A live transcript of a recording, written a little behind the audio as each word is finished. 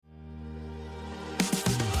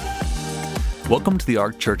Welcome to the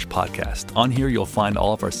Ark Church podcast. On here, you'll find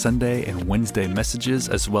all of our Sunday and Wednesday messages,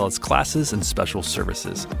 as well as classes and special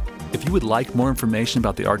services. If you would like more information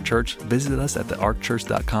about the Ark Church, visit us at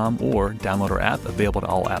thearkchurch.com or download our app, available to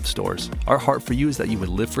all app stores. Our heart for you is that you would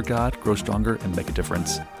live for God, grow stronger, and make a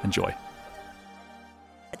difference. Enjoy.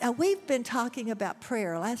 Now, we've been talking about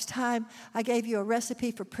prayer. Last time I gave you a recipe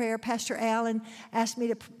for prayer. Pastor Allen asked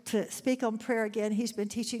me to speak on prayer again. He's been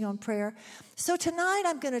teaching on prayer. So tonight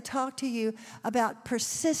I'm going to talk to you about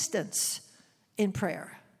persistence in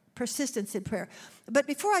prayer. Persistence in prayer. But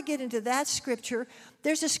before I get into that scripture,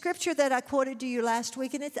 there's a scripture that I quoted to you last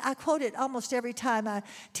week, and I quote it almost every time I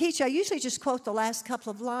teach. I usually just quote the last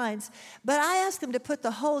couple of lines, but I ask them to put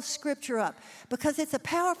the whole scripture up because it's a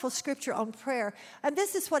powerful scripture on prayer. And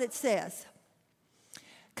this is what it says.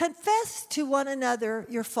 Confess to one another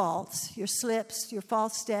your faults, your slips, your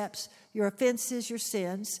false steps, your offenses, your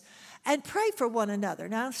sins, and pray for one another.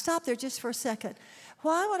 Now, stop there just for a second.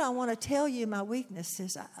 Why would I want to tell you my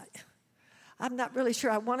weaknesses? I'm not really sure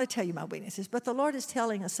I want to tell you my weaknesses, but the Lord is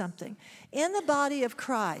telling us something. In the body of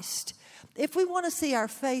Christ, if we want to see our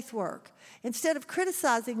faith work, instead of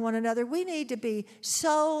criticizing one another, we need to be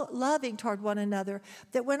so loving toward one another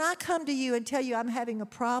that when I come to you and tell you I'm having a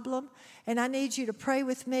problem and I need you to pray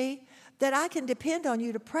with me, that I can depend on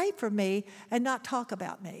you to pray for me and not talk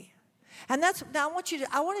about me. And that's now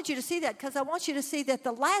I wanted you to see that because I want you to see that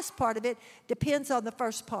the last part of it depends on the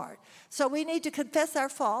first part. So we need to confess our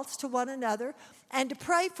faults to one another and to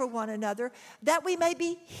pray for one another that we may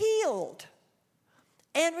be healed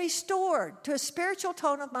and restored to a spiritual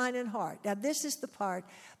tone of mind and heart. Now this is the part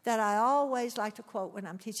that I always like to quote when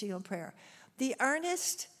I'm teaching on prayer. The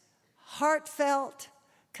earnest, heartfelt,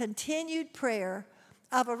 continued prayer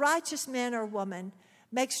of a righteous man or woman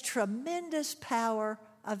makes tremendous power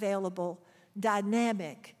available,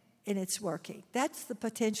 dynamic in its working. That's the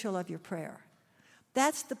potential of your prayer.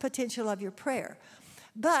 That's the potential of your prayer.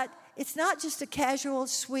 But it's not just a casual,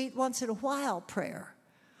 sweet, once in a while prayer.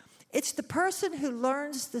 It's the person who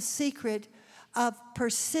learns the secret of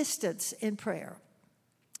persistence in prayer.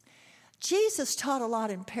 Jesus taught a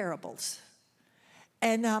lot in parables.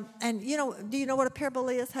 And you know, do you know what a parable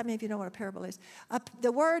is? How many of you know what a parable is?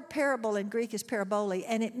 The word parable in Greek is parabole,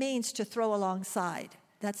 and it means to throw alongside.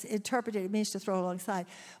 That's interpreted, it means to throw alongside.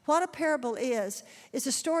 What a parable is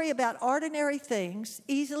a story about ordinary things,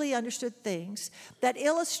 easily understood things, that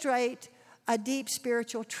illustrate a deep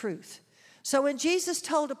spiritual truth. So when Jesus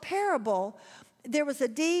told a parable, there was a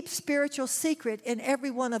deep spiritual secret in every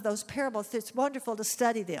one of those parables. It's wonderful to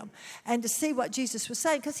study them and to see what Jesus was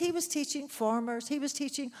saying because he was teaching farmers, he was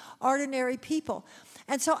teaching ordinary people.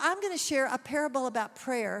 And so I'm going to share a parable about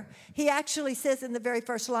prayer. He actually says in the very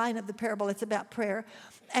first line of the parable, it's about prayer.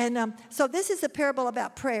 And so this is a parable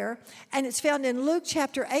about prayer, and it's found in Luke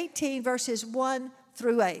chapter 18, verses 1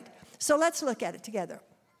 through 8. So let's look at it together.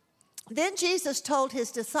 Then Jesus told his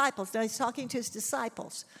disciples, now he's talking to his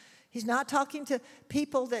disciples. He's not talking to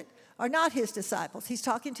people that are not his disciples. He's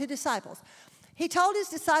talking to disciples. He told his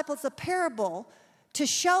disciples a parable to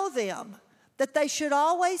show them that they should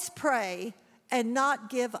always pray and not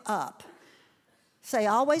give up. Say,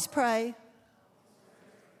 always pray,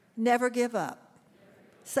 never give up.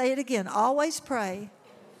 Say it again, always pray,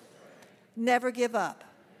 never give up.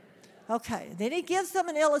 Okay, then he gives them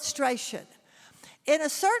an illustration. In a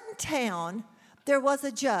certain town, there was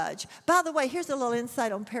a judge. By the way, here's a little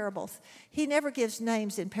insight on parables. He never gives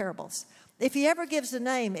names in parables. If he ever gives a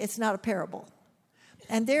name, it's not a parable.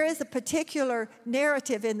 And there is a particular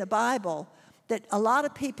narrative in the Bible that a lot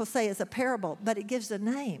of people say is a parable, but it gives a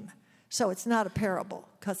name. So it's not a parable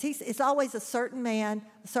because it's always a certain man,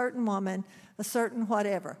 a certain woman, a certain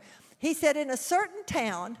whatever. He said in a certain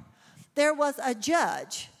town, there was a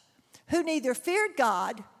judge who neither feared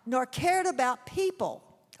God nor cared about people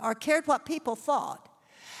or cared what people thought.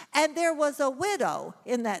 And there was a widow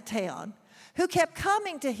in that town who kept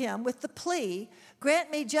coming to him with the plea,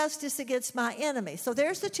 grant me justice against my enemy. So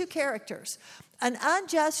there's the two characters. An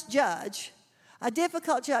unjust judge, a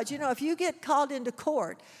difficult judge. You know, if you get called into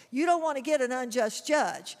court, you don't want to get an unjust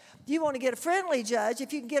judge. You want to get a friendly judge.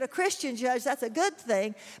 If you can get a Christian judge, that's a good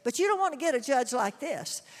thing. But you don't want to get a judge like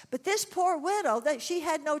this. But this poor widow, she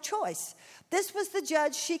had no choice. This was the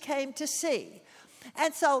judge she came to see.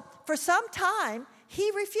 And so for some time,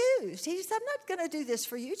 he refused. He said, I'm not going to do this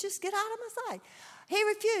for you. Just get out of my sight. He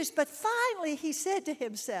refused. But finally, he said to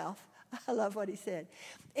himself, I love what he said,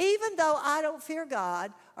 even though I don't fear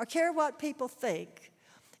God or care what people think,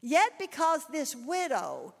 yet because this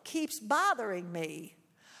widow keeps bothering me,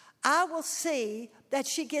 I will see that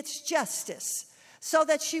she gets justice so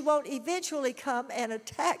that she won't eventually come and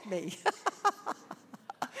attack me.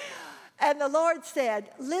 And the Lord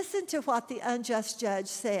said, listen to what the unjust judge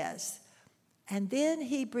says. And then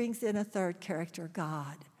he brings in a third character,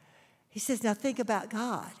 God. He says, now think about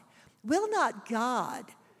God. Will not God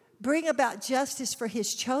bring about justice for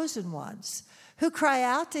his chosen ones who cry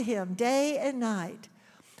out to him day and night?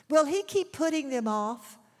 Will he keep putting them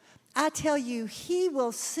off? I tell you, he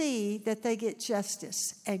will see that they get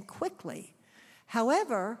justice, and quickly.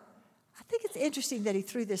 However, I think it's interesting that he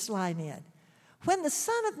threw this line in. When the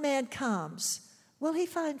Son of Man comes, will he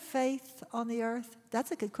find faith on the earth?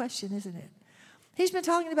 That's a good question, isn't it? He's been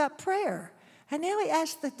talking about prayer. And now he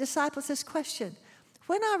asks the disciples this question.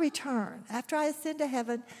 When I return, after I ascend to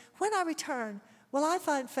heaven, when I return, will I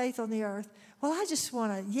find faith on the earth? Well, I just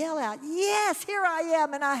want to yell out, yes, here I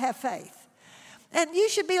am, and I have faith. And you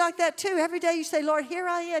should be like that too. Every day you say, Lord, here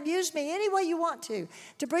I am. Use me any way you want to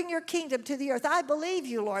bring your kingdom to the earth. I believe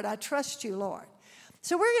you, Lord. I trust you, Lord.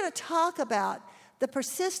 So we're going to talk about the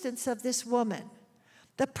persistence of this woman.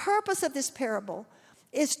 The purpose of this parable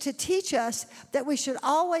is to teach us that we should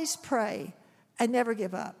always pray and never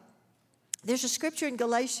give up. There's a scripture in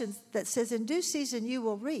Galatians that says, in due season you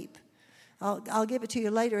will reap. I'll give it to you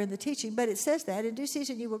later in the teaching, but it says that in due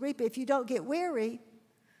season you will reap if you don't get weary,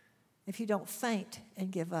 if you don't faint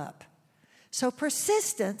and give up. So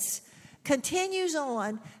persistence continues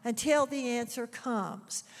on until the answer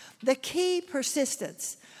comes. The key,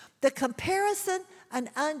 persistence. The comparison, an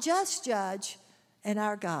unjust judge, and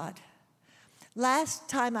our God. Last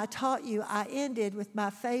time I taught you, I ended with my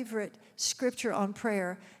favorite scripture on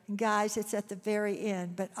prayer. And guys, it's at the very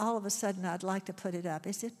end, but all of a sudden I'd like to put it up.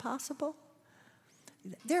 Is it possible?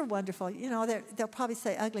 They're wonderful. You know, they'll probably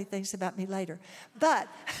say ugly things about me later. But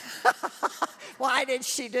why did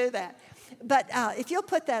she do that? But if you'll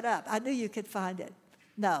put that up, I knew you could find it.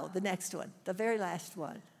 No, the next one, the very last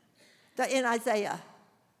one. In Isaiah,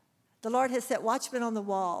 the Lord has set watchmen on the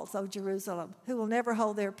walls, O Jerusalem, who will never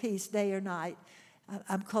hold their peace day or night.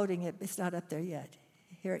 I'm quoting it. It's not up there yet.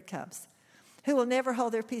 Here it comes. Who will never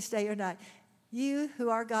hold their peace day or night. You who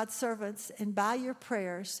are God's servants, and by your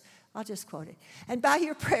prayers, I'll just quote it. And by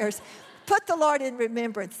your prayers, put the Lord in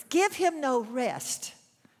remembrance. Give him no rest.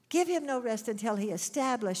 Give him no rest until he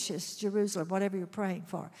establishes Jerusalem, whatever you're praying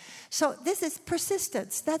for. So this is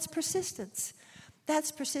persistence. That's persistence.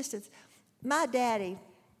 That's persistence. My daddy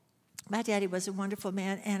was a wonderful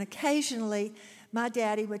man, and occasionally my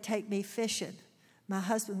daddy would take me fishing. My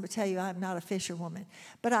husband would tell you I'm not a fisherwoman,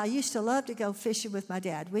 but I used to love to go fishing with my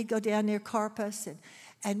dad. We'd go down near Carpus,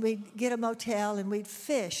 and we'd get a motel, and we'd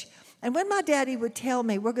fish. And when my daddy would tell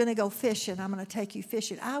me, we're going to go fishing, I'm going to take you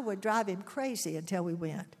fishing, I would drive him crazy until we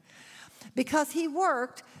went. Because he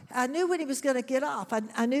worked, I knew when he was going to get off.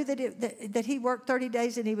 I knew that he worked 30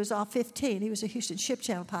 days and he was off 15. He was a Houston Ship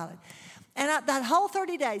Channel pilot. And that whole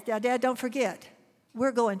 30 days, now, Dad, don't forget,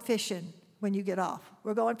 we're going fishing when you get off.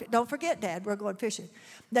 Don't forget, Dad, we're going fishing.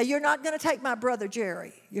 Now, you're not going to take my brother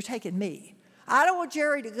Jerry. You're taking me. I don't want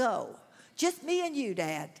Jerry to go. Just me and you,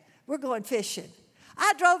 Dad. We're going fishing.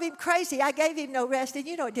 I drove him crazy. I gave him no rest, and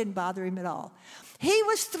it didn't bother him at all. He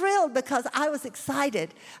was thrilled because I was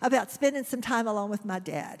excited about spending some time along with my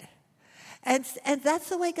dad. And that's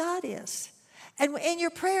the way God is. And in your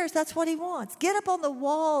prayers, that's what he wants. Get up on the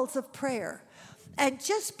walls of prayer and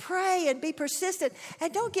just pray and be persistent,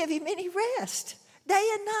 and don't give him any rest. Day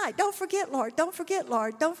and night. Don't forget, Lord. Don't forget,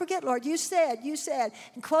 Lord. Don't forget, Lord. You said.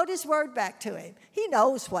 And quote his word back to him. He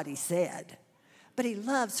knows what he said, but he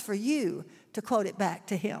loves for you to quote it back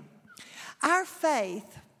to him. Our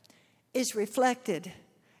faith is reflected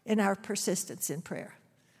in our persistence in prayer.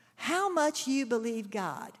 How much you believe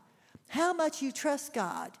God, how much you trust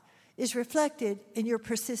God is reflected in your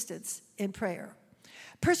persistence in prayer.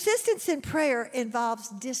 Persistence in prayer involves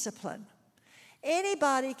discipline.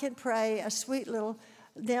 Anybody can pray a sweet little,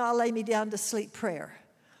 now I'll lay me down to sleep prayer.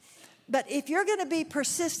 But if you're going to be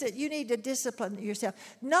persistent, you need to discipline yourself.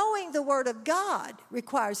 Knowing the Word of God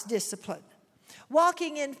requires discipline.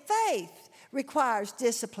 Walking in faith requires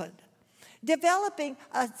discipline. Developing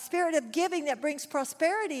a spirit of giving that brings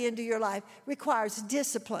prosperity into your life requires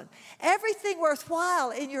discipline. Everything worthwhile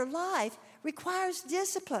in your life requires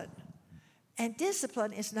discipline. And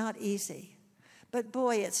discipline is not easy. But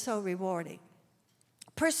boy, it's so rewarding.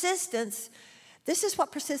 Persistence, this is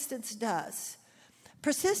what persistence does.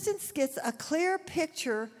 Persistence gets a clear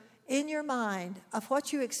picture in your mind of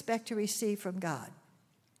what you expect to receive from God.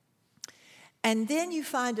 And then you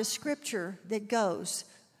find a scripture that goes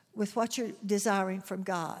with what you're desiring from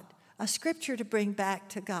God, a scripture to bring back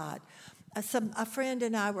to God. A friend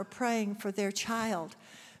and I were praying for their child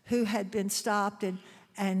who had been stopped and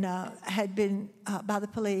had been by the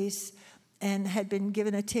police, and had been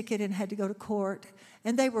given a ticket and had to go to court,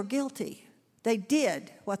 and they were guilty. They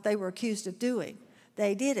did what they were accused of doing.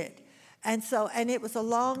 They did it. And it was a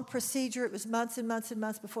long procedure. It was months and months and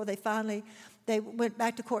months before they went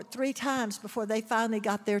back to court 3 times before they finally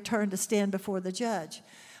got their turn to stand before the judge.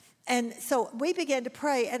 And so we began to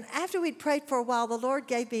pray, and after we'd prayed for a while, the Lord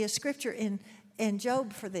gave me a scripture in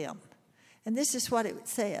Job for them. And this is what it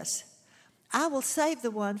says. I will save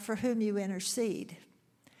the one for whom you intercede,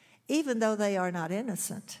 even though they are not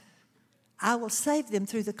innocent. I will save them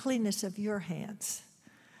through the cleanness of your hands.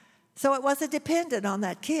 So it wasn't dependent on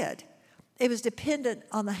that kid. It was dependent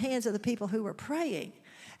on the hands of the people who were praying.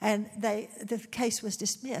 And the case was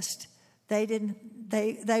dismissed.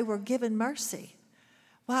 They were given mercy.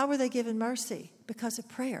 Why were they given mercy? Because of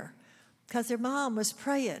prayer. Because their mom was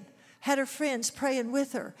praying, had her friends praying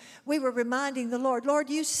with her. We were reminding the Lord, Lord,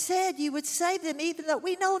 you said you would save them even though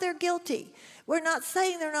we know they're guilty. We're not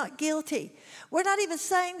saying they're not guilty. We're not even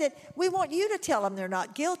saying that we want you to tell them they're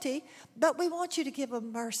not guilty, but we want you to give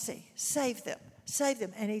them mercy. Save them. Save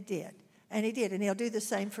them. And he did. And he did, and he'll do the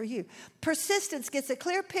same for you. Persistence gets a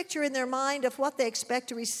clear picture in their mind of what they expect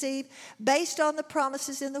to receive based on the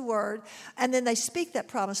promises in the Word, and then they speak that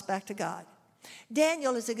promise back to God.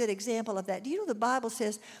 Daniel is a good example of that. Do you know the Bible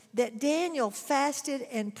says that Daniel fasted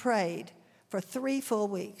and prayed for 3 full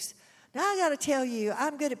weeks? Now, I got to tell you,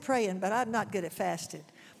 I'm good at praying, but I'm not good at fasting.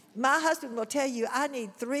 My husband will tell you I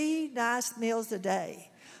need 3 nice meals a day.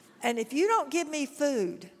 And if you don't give me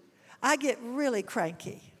food, I get really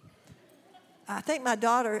cranky. I think my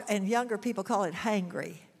daughter and younger people call it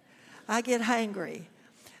hangry. I get hangry.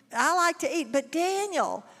 I like to eat. But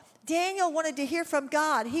Daniel wanted to hear from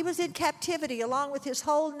God. He was in captivity along with his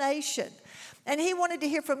whole nation. And he wanted to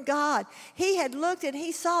hear from God. He had looked and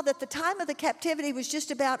he saw that the time of the captivity was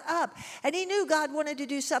just about up. And he knew God wanted to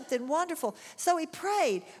do something wonderful. So he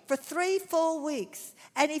prayed for 3 full weeks.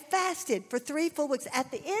 And he fasted for 3 full weeks.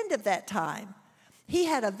 At the end of that time, he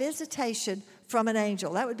had a visitation from an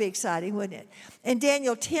angel. That would be exciting, wouldn't it? In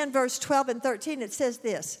Daniel 10, verse 12 and 13, it says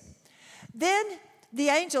this. Then the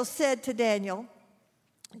angel said to Daniel,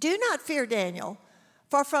 do not fear, Daniel,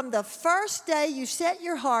 for from the first day you set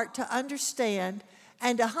your heart to understand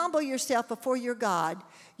and to humble yourself before your God,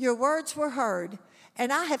 your words were heard,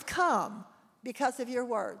 and I have come because of your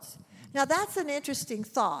words. Now, that's an interesting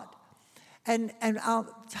thought. And I'll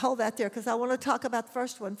hold that there because I want to talk about the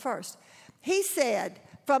first one first. He said,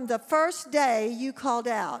 from the first day you called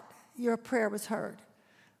out, your prayer was heard.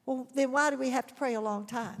 Well, then why do we have to pray a long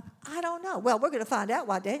time? I don't know. Well, we're going to find out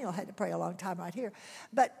why Daniel had to pray a long time right here.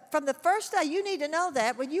 But from the first day, you need to know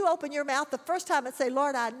that when you open your mouth the first time and say,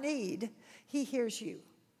 Lord, I need, he hears you.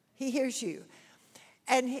 He hears you.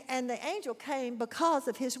 And the angel came because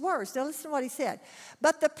of his words. Now listen to what he said.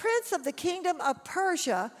 But the prince of the kingdom of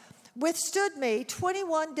Persia withstood me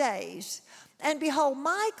 21 days. And behold,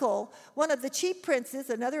 Michael, one of the chief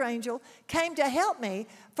princes, another angel, came to help me,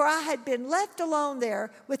 for I had been left alone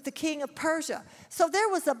there with the king of Persia. So there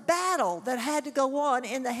was a battle that had to go on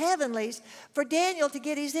in the heavenlies for Daniel to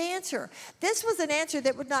get his answer. This was an answer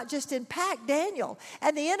that would not just impact Daniel.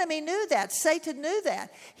 And the enemy knew that. Satan knew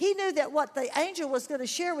that. He knew that what the angel was going to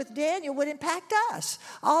share with Daniel would impact us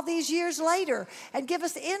all these years later and give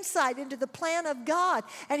us insight into the plan of God.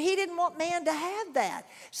 And he didn't want man to have that.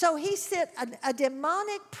 So he sent a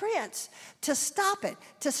demonic prince to stop it,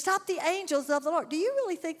 to stop the angels of the Lord. Do you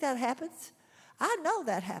really think that happens? I know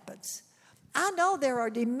that happens. I know there are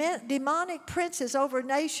demonic princes over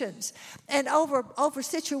nations and over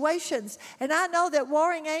situations. And I know that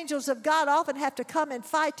warring angels of God often have to come and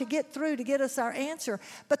fight to get through, to get us our answer.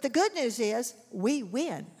 But the good news is we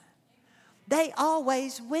win. They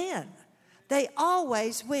always win. They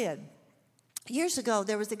always win. Years ago,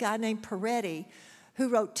 there was a guy named Peretti who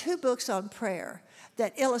wrote 2 books on prayer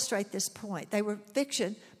that illustrate this point. They were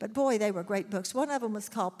fiction, but boy, they were great books. One of them was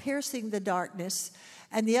called Piercing the Darkness,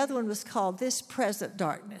 and the other one was called This Present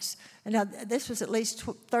Darkness. And now, this was at least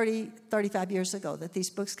 35 years ago that these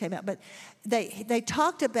books came out. But they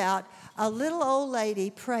talked about a little old lady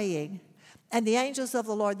praying and the angels of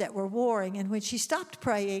the Lord that were warring. And when she stopped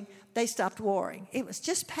praying, they stopped warring. It was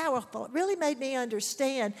just powerful. It really made me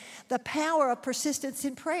understand the power of persistence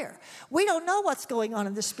in prayer. We don't know what's going on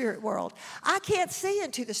in the spirit world. I can't see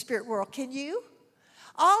into the spirit world. Can you?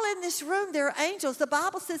 All in this room, there are angels. The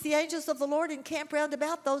Bible says the angels of the Lord encamp round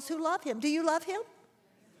about those who love him. Do you love him?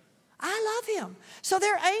 I love him. So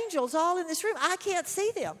there are angels all in this room. I can't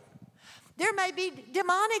see them. There may be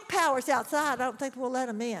demonic powers outside. I don't think we'll let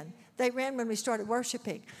them in. They ran when we started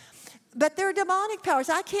worshiping. But there are demonic powers.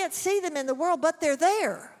 I can't see them in the world, but they're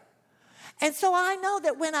there. And so I know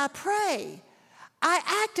that when I pray,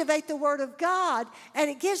 I activate the Word of God, and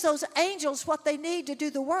it gives those angels what they need to do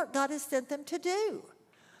the work God has sent them to do.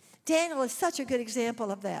 Daniel is such a good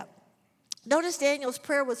example of that. Notice Daniel's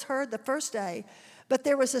prayer was heard the first day, but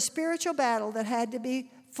there was a spiritual battle that had to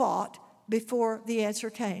be fought before the answer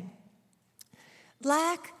came.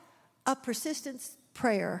 Lack of persistent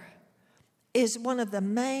prayer is one of the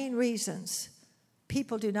main reasons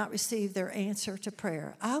people do not receive their answer to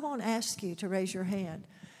prayer. I won't ask you to raise your hand,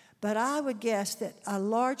 but I would guess that a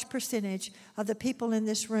large percentage of the people in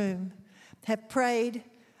this room have prayed,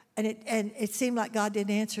 and it seemed like God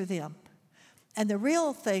didn't answer them. And the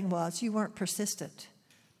real thing was you weren't persistent.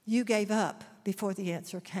 You gave up before the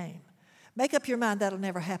answer came. Make up your mind that'll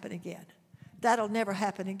never happen again. That'll never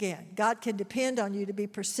happen again. God can depend on you to be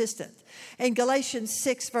persistent. In Galatians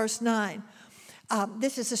 6, verse 9,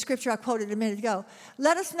 this is the scripture I quoted a minute ago.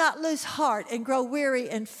 Let us not lose heart and grow weary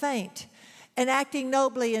and faint in acting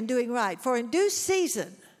nobly and doing right. For in due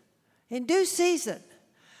season, and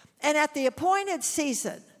at the appointed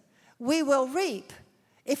season, we will reap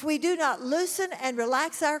if we do not loosen and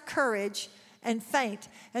relax our courage and faint.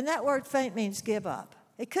 And that word faint means give up.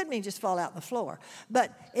 It could mean just fall out on the floor.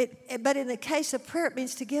 But in the case of prayer, it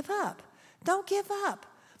means to give up. Don't give up.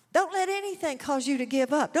 Don't let anything cause you to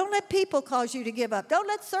give up. Don't let people cause you to give up. Don't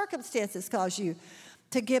let circumstances cause you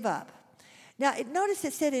to give up. Now, notice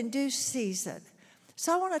it said in due season.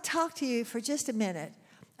 So I want to talk to you for just a minute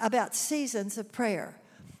about seasons of prayer,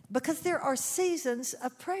 because there are seasons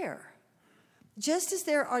of prayer. Just as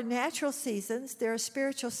there are natural seasons, there are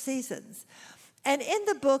spiritual seasons. And in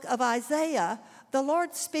the book of Isaiah, the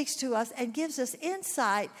Lord speaks to us and gives us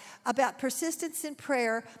insight about persistence in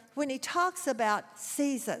prayer when he talks about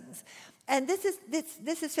seasons. And this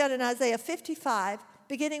is found in Isaiah 55,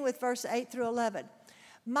 beginning with verse 8 through 11.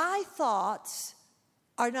 My thoughts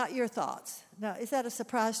are not your thoughts. Now, is that a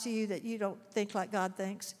surprise to you that you don't think like God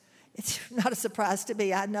thinks? It's not a surprise to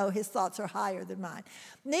me. I know his thoughts are higher than mine.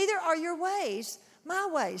 Neither are your ways my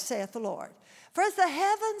ways, saith the Lord. For as the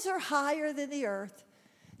heavens are higher than the earth,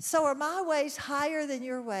 so are my ways higher than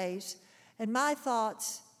your ways, and my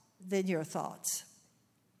thoughts than your thoughts.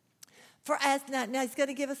 Now he's going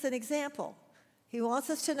to give us an example. He wants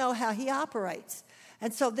us to know how he operates.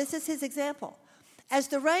 And so this is his example. As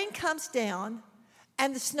the rain comes down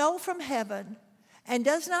and the snow from heaven and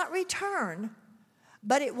does not return,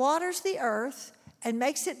 but it waters the earth and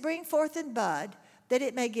makes it bring forth and bud, that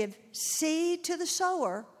it may give seed to the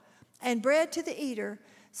sower and bread to the eater,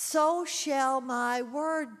 so shall my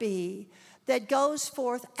word be that goes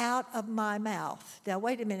forth out of my mouth. Now,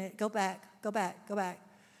 wait a minute. Go back.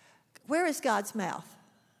 Where is God's mouth?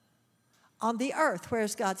 On the earth, where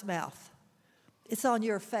is God's mouth? It's on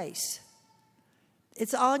your face.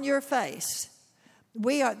 It's on your face.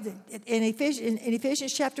 We are in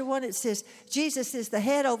Ephesians chapter 1, it says, Jesus is the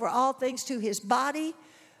head over all things to his body,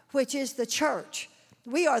 which is the church.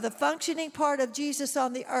 We are the functioning part of Jesus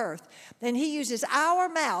on the earth. And he uses our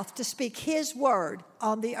mouth to speak his word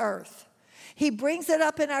on the earth. He brings it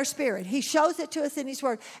up in our spirit. He shows it to us in his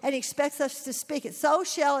word, and he expects us to speak it. So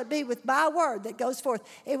shall it be with my word that goes forth.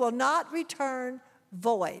 It will not return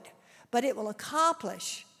void, but it will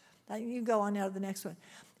accomplish. Now you can go on now to the next one.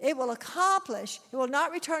 It will accomplish, it will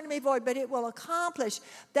not return to me void, but it will accomplish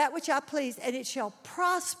that which I please, and it shall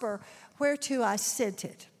prosper whereto I sent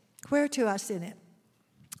it. Whereto I sent it.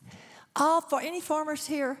 For any farmers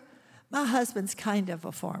here, my husband's kind of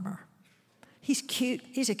a farmer. He's cute.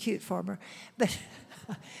 He's a cute farmer.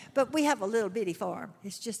 But we have a little bitty farm.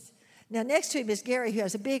 It's just, now next to him is Gary, who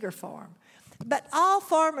has a bigger farm. But all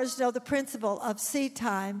farmers know the principle of seed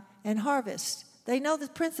time and harvest. They know the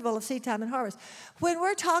principle of seed time and harvest. When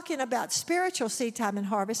we're talking about spiritual seed time and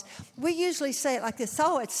harvest, we usually say it like this: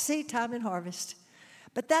 oh, it's seed time and harvest.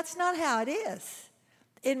 But that's not how it is.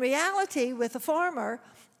 In reality, with a farmer,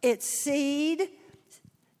 it's seed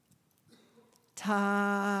time,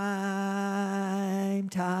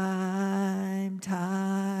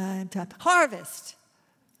 harvest.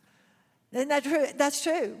 Isn't that true? That's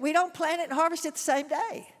true. We don't plant it and harvest it the same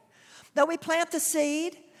day. Though we plant the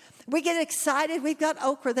seed, we get excited. We've got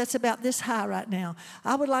okra that's about this high right now.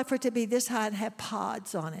 I would like for it to be this high and have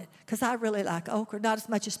pods on it, because I really like okra. Not as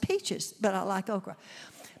much as peaches, but I like okra.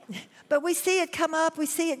 But we see it come up. We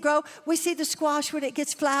see it grow. We see the squash when it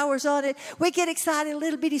gets flowers on it. We get excited.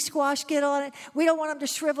 Little bitty squash get on it. We don't want them to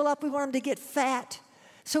shrivel up. We want them to get fat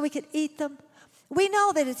so we can eat them. We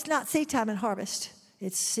know that it's not seed time and harvest.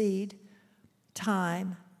 It's seed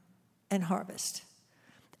time and harvest.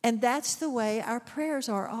 And that's the way our prayers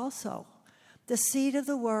are also. The seed of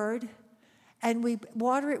the word, and we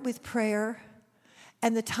water it with prayer,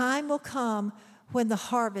 and the time will come when the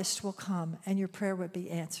harvest will come and your prayer would be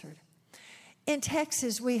answered. In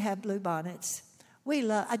Texas, we have bluebonnets.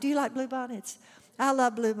 Do you like bluebonnets? I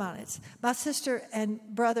love bluebonnets. My sister and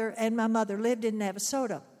brother and my mother lived in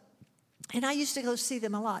Navasota, and I used to go see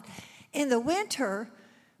them a lot. In the winter,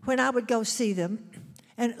 when I would go see them,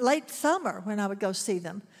 and late summer when I would go see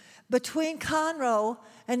them, between Conroe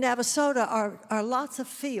and Navasota are lots of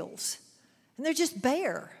fields, and they're just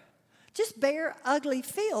bare, ugly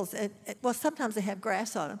fields. And, well, sometimes they have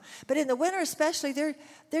grass on them, but in the winter especially,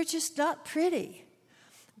 they're just not pretty.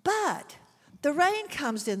 But the rain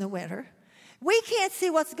comes in the winter. We can't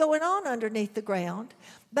see what's going on underneath the ground,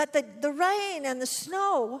 but the rain and the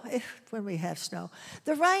snow, when we have snow,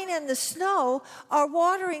 the rain and the snow are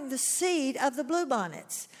watering the seed of the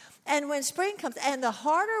bluebonnets. And when spring comes, and the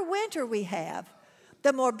harder winter we have,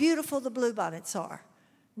 the more beautiful the bluebonnets are.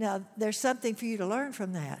 Now, there's something for you to learn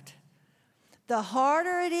from that. The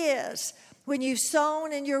harder it is when you've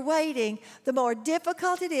sown and you're waiting, the more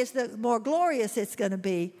difficult it is, the more glorious it's going to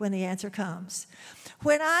be when the answer comes.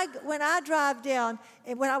 When I drive down,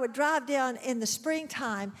 and when I would drive down in the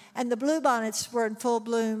springtime and the bluebonnets were in full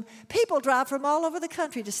bloom, people drive from all over the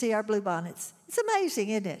country to see our bluebonnets. It's amazing,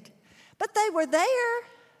 isn't it? But they were there.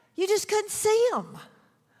 You just couldn't see them.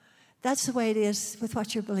 That's the way it is with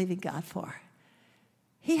what you're believing God for.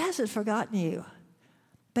 He hasn't forgotten you.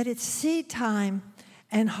 But it's seed time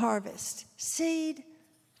and harvest. Seed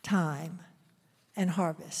time and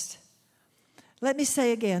harvest. Let me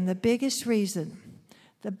say again, the biggest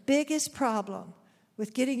problem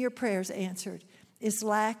with getting your prayers answered is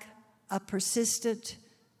lack of persistent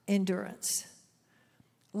endurance.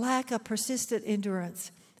 Lack of persistent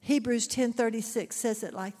endurance. Hebrews 10:36 says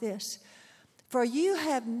it like this: for you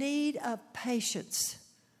have need of patience,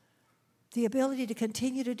 the ability to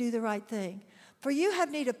continue to do the right thing. For you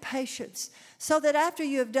have need of patience, so that after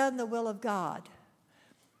you have done the will of God,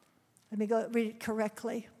 let me go read it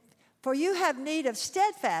correctly. For you have need of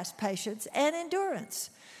steadfast patience and endurance,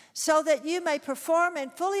 so that you may perform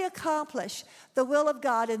and fully accomplish the will of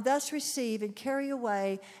God, and thus receive and carry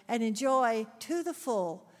away and enjoy to the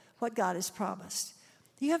full what God has promised.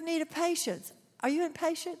 You have need of patience. Are you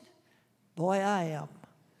impatient? Boy, I am.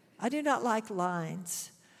 I do not like lines.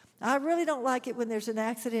 I really don't like it when there's an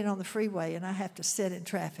accident on the freeway and I have to sit in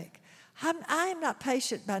traffic. I am not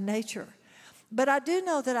patient by nature, but I do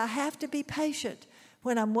know that I have to be patient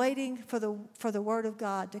when I'm waiting for the Word of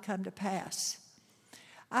God to come to pass.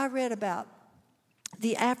 I read about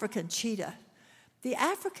the African cheetah. The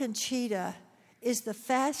African cheetah is the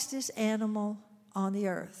fastest animal on the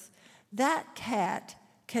earth. That cat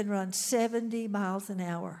can run 70 miles an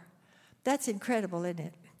hour. That's incredible, isn't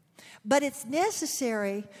it? But it's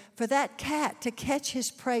necessary for that cat to catch his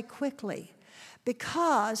prey quickly,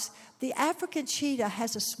 because the African cheetah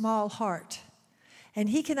has a small heart, and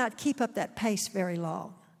he cannot keep up that pace very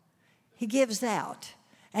long. He gives out,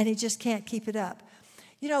 and he just can't keep it up.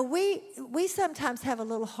 You know, we sometimes have a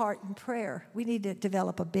little heart in prayer. We need to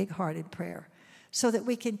develop a big heart in prayer so that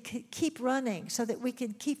we can keep running, so that we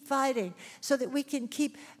can keep fighting, so that we can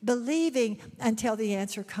keep believing until the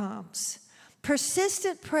answer comes.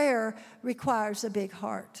 Persistent prayer requires a big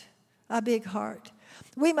heart,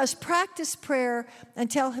 We must practice prayer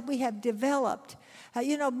until we have developed,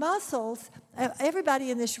 muscles.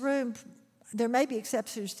 Everybody in this room, there may be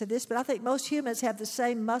exceptions to this, but I think most humans have the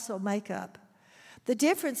same muscle makeup. The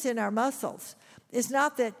difference in our muscles is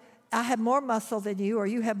not that I have more muscle than you or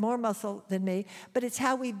you have more muscle than me, but it's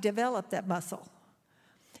how we've developed that muscle.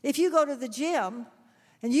 If you go to the gym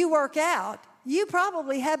and you work out, you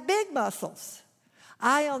probably have big muscles.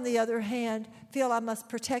 I, on the other hand, feel I must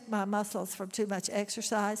protect my muscles from too much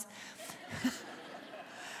exercise.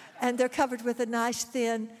 And they're covered with a nice,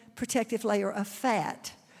 thin, protective layer of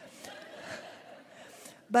fat.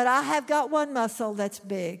 But I have got one muscle that's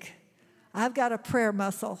big. I've got a prayer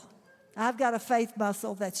muscle. I've got a faith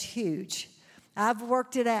muscle that's huge. I've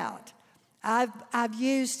worked it out. I've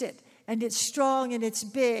used it, and it's strong and it's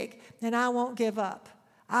big, and I won't give up.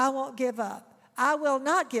 I won't give up. I will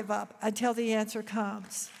not give up until the answer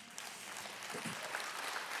comes.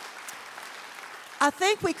 I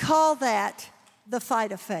think we call that the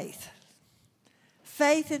fight of faith.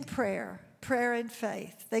 Faith and prayer. Prayer and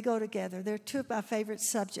faith, they go together. They're two of my favorite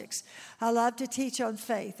subjects. I love to teach on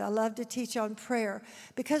faith. I love to teach on prayer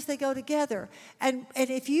because they go together. And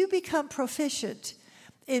if you become proficient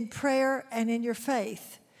in prayer and in your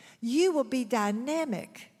faith, you will be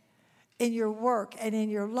dynamic in your work and in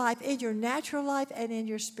your life, in your natural life and in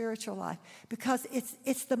your spiritual life, because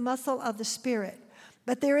it's the muscle of the Spirit.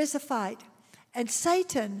 But there is a fight, and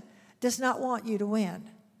Satan does not want you to win.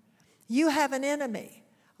 You have an enemy.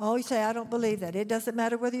 Oh, you say, I don't believe that. It doesn't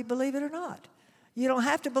matter whether you believe it or not. You don't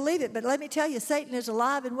have to believe it, but let me tell you, Satan is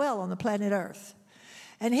alive and well on the planet Earth.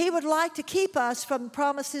 And he would like to keep us from the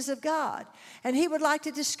promises of God. And he would like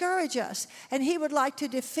to discourage us. And he would like to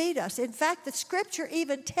defeat us. In fact, the scripture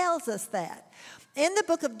even tells us that. In the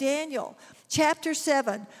book of Daniel, chapter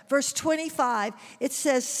 7, verse 25, it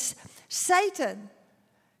says, Satan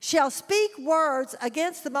shall speak words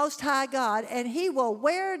against the Most High God, and he will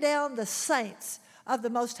wear down the saints of the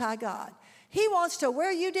Most High God. He wants to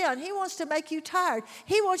wear you down. He wants to make you tired.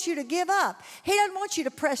 He wants you to give up. He doesn't want you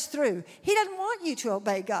to press through. He doesn't want you to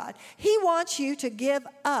obey God. He wants you to give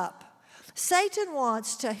up. Satan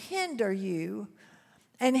wants to hinder you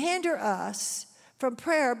and hinder us from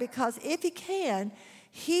prayer, because if he can,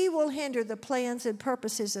 he will hinder the plans and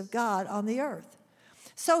purposes of God on the earth.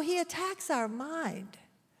 So he attacks our mind.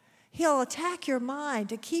 He'll attack your mind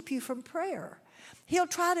to keep you from prayer. He'll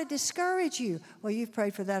try to discourage you. Well, you've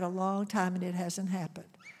prayed for that a long time and it hasn't happened.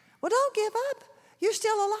 Well, don't give up. You're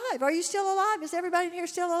still alive. Are you still alive? Is everybody in here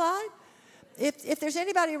still alive? If there's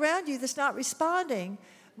anybody around you that's not responding,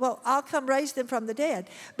 well, I'll come raise them from the dead.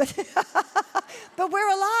 But we're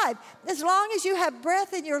alive. As long as you have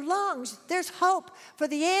breath in your lungs, there's hope for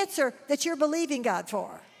the answer that you're believing God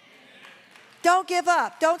for. Don't give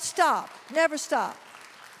up. Don't stop. Never stop.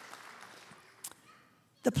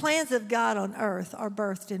 The plans of God on earth are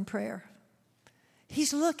birthed in prayer.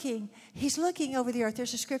 He's looking over the earth.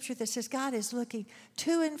 There's a scripture that says God is looking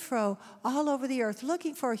to and fro all over the earth,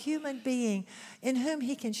 looking for a human being in whom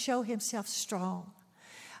he can show himself strong.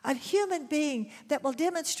 A human being that will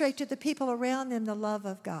demonstrate to the people around them the love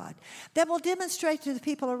of God, that will demonstrate to the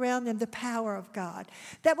people around them the power of God,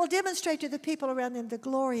 that will demonstrate to the people around them the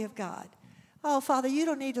glory of God. Oh, Father, you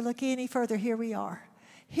don't need to look any further. Here we are.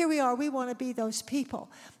 Here we are. We want to be those people.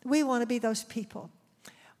 We want to be those people.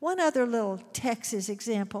 One other little Texas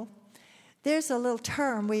example. There's a little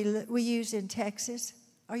term we use in Texas.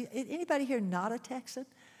 Anybody here not a Texan?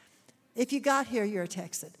 If you got here, you're a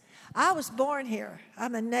Texan. I was born here.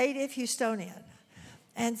 I'm a native Houstonian.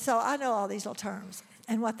 And so I know all these little terms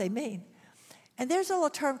and what they mean. And there's a little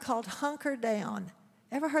term called hunker down.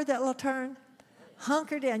 Ever heard that little term?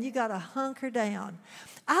 Hunker down. You got to hunker down.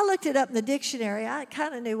 I looked it up in the dictionary. I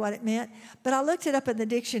kind of knew what it meant, but I looked it up in the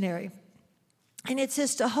dictionary. And it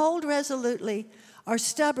says to hold resolutely or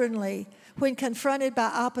stubbornly when confronted by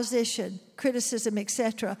opposition, criticism,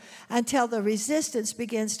 etc., until the resistance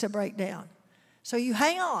begins to break down. So you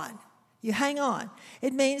hang on. You hang on.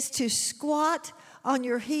 It means to squat on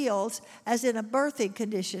your heels as in a birthing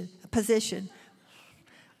position.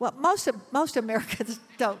 Well, most Americans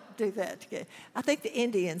don't do that. I think the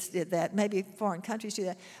Indians did that. Maybe foreign countries do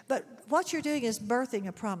that. But what you're doing is birthing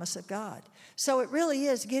a promise of God. So it really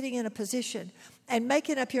is getting in a position and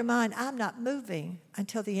making up your mind, I'm not moving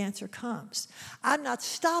until the answer comes. I'm not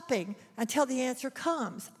stopping until the answer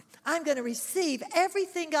comes. I'm going to receive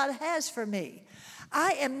everything God has for me.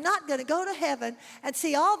 I am not going to go to heaven and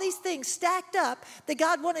see all these things stacked up that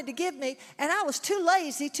God wanted to give me, and I was too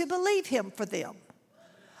lazy to believe him for them.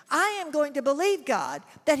 I am going to believe God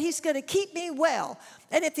that he's going to keep me well.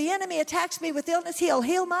 And if the enemy attacks me with illness, he'll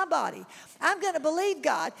heal my body. I'm going to believe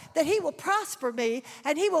God that he will prosper me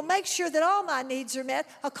and he will make sure that all my needs are met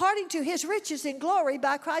according to his riches in glory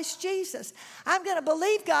by Christ Jesus. I'm going to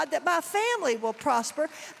believe God that my family will prosper,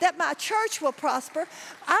 that my church will prosper.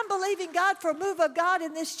 I'm believing God for a move of God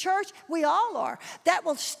in this church. We all are. That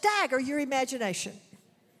will stagger your imagination.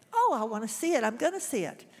 Oh, I want to see it. I'm going to see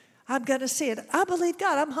it. I'm going to see it. I believe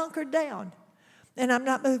God. I'm hunkered down and I'm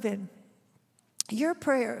not moving. Your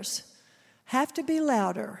prayers have to be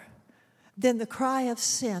louder than the cry of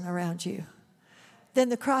sin around you, than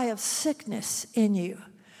the cry of sickness in you,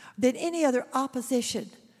 than any other opposition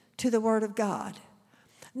to the Word of God.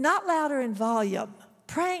 Not louder in volume.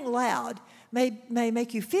 Praying loud may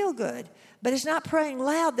make you feel good, but it's not praying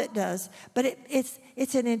loud that does, but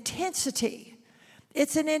it's an intensity.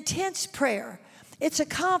 It's an intense prayer. It's a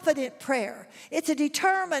confident prayer. It's a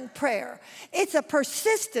determined prayer. It's a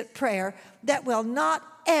persistent prayer that will not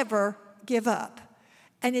ever give up.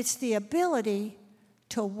 And it's the ability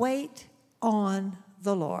to wait on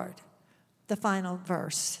the Lord. The final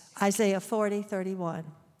verse, Isaiah 40:31.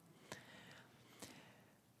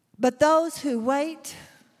 But those who wait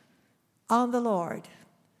on the Lord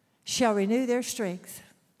shall renew their strength.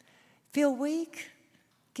 Feel weak?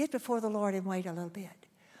 Get before the Lord and wait a little bit.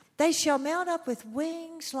 They shall mount up with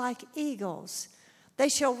wings like eagles. They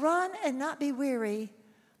shall run and not be weary.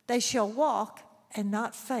 They shall walk and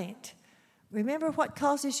not faint. Remember what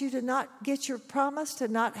causes you to not get your promise, to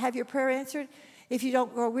not have your prayer answered? If you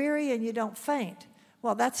don't grow weary and you don't faint.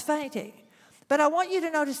 Well, that's fainting. But I want you to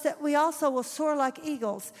notice that we also will soar like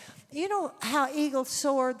eagles. You know how eagles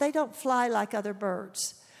soar? They don't fly like other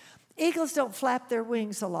birds. Eagles don't flap their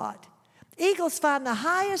wings a lot. Eagles find the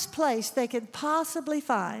highest place they can possibly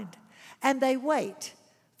find, and they wait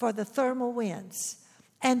for the thermal winds.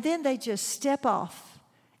 And then they just step off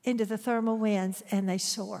into the thermal winds and they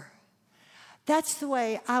soar. That's the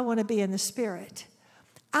way I want to be in the Spirit.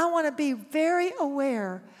 I want to be very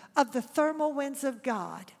aware of the thermal winds of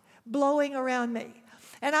God blowing around me.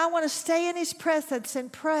 And I want to stay in His presence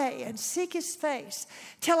and pray and seek His face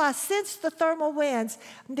till I sense the thermal winds,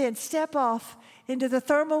 and then step off into the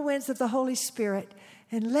thermal winds of the Holy Spirit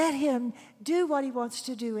and let Him do what He wants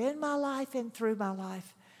to do in my life and through my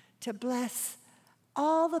life to bless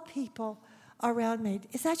all the people around me.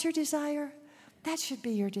 Is that your desire? That should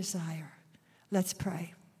be your desire. Let's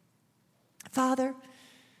pray. Father,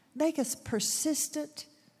 make us persistent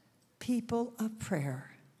people of prayer.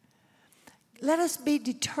 Let us be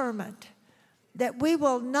determined that we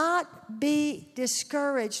will not be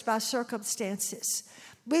discouraged by circumstances.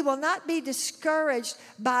 We will not be discouraged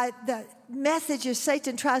by the messages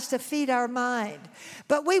Satan tries to feed our mind.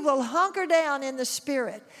 But we will hunker down in the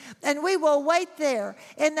Spirit, and we will wait there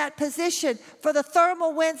in that position for the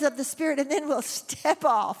thermal winds of the Spirit, and then we'll step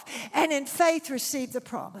off and in faith receive the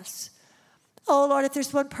promise. Oh, Lord, if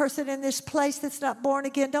there's one person in this place that's not born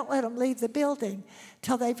again, don't let them leave the building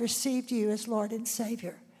till they've received You as Lord and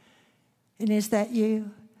Savior. And is that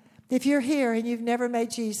you? If you're here and you've never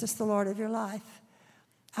made Jesus the Lord of your life,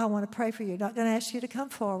 I want to pray for you. Not going to ask you to come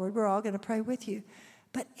forward. We're all going to pray with you.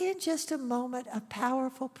 But in just a moment of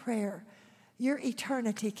powerful prayer, your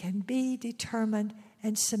eternity can be determined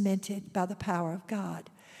and cemented by the power of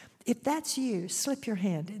God. If that's you, slip your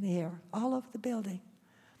hand in the air all over the building.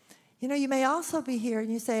 You know, you may also be here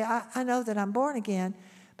and you say, I know that I'm born again,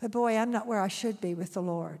 but boy, I'm not where I should be with the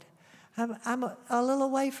Lord. I'm a little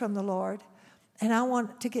away from the Lord, and I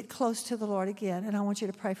want to get close to the Lord again, and I want you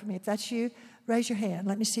to pray for me. If that's you, raise your hand.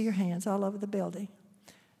 Let me see your hands all over the building.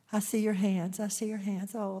 I see your hands. I see your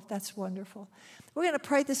hands. Oh, that's wonderful. We're going to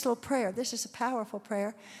pray this little prayer. This is a powerful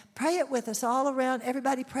prayer. Pray it with us all around.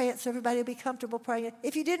 Everybody pray it so everybody will be comfortable praying it.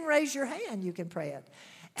 If you didn't raise your hand, you can pray it,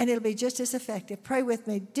 and it'll be just as effective. Pray with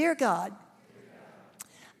me. Dear God,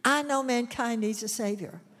 I know mankind needs a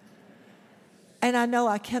Savior, and I know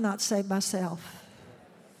I cannot save myself.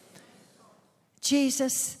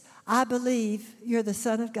 Jesus, I believe You're the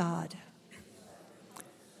Son of God.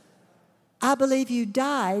 I believe You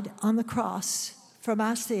died on the cross for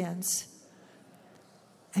my sins,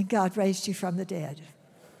 and God raised You from the dead.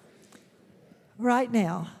 Right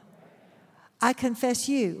now, I confess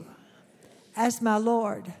You as my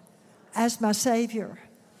Lord, as my Savior,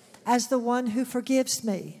 as the one who forgives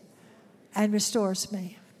me and restores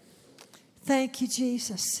me. Thank You,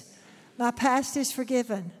 Jesus. My past is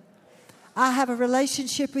forgiven. I have a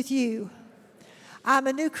relationship with You. I'm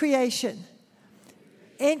a new creation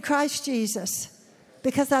in Christ Jesus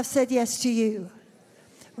because I've said yes to You.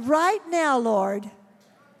 Right now, Lord,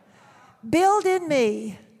 build in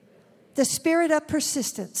me the spirit of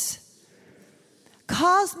persistence.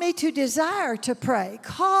 Cause me to desire to pray.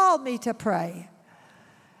 Call me to pray.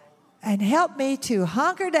 And help me to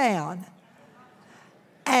hunker down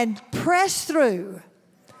and press through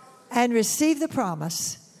and receive the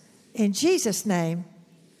promise. In Jesus' name,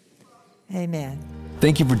 amen.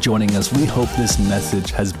 Thank you for joining us. We hope this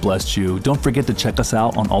message has blessed you. Don't forget to check us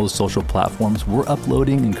out on all the social platforms. We're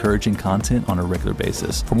uploading encouraging content on a regular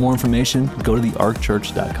basis. For more information, go to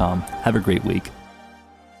thearkchurch.com. Have a great week.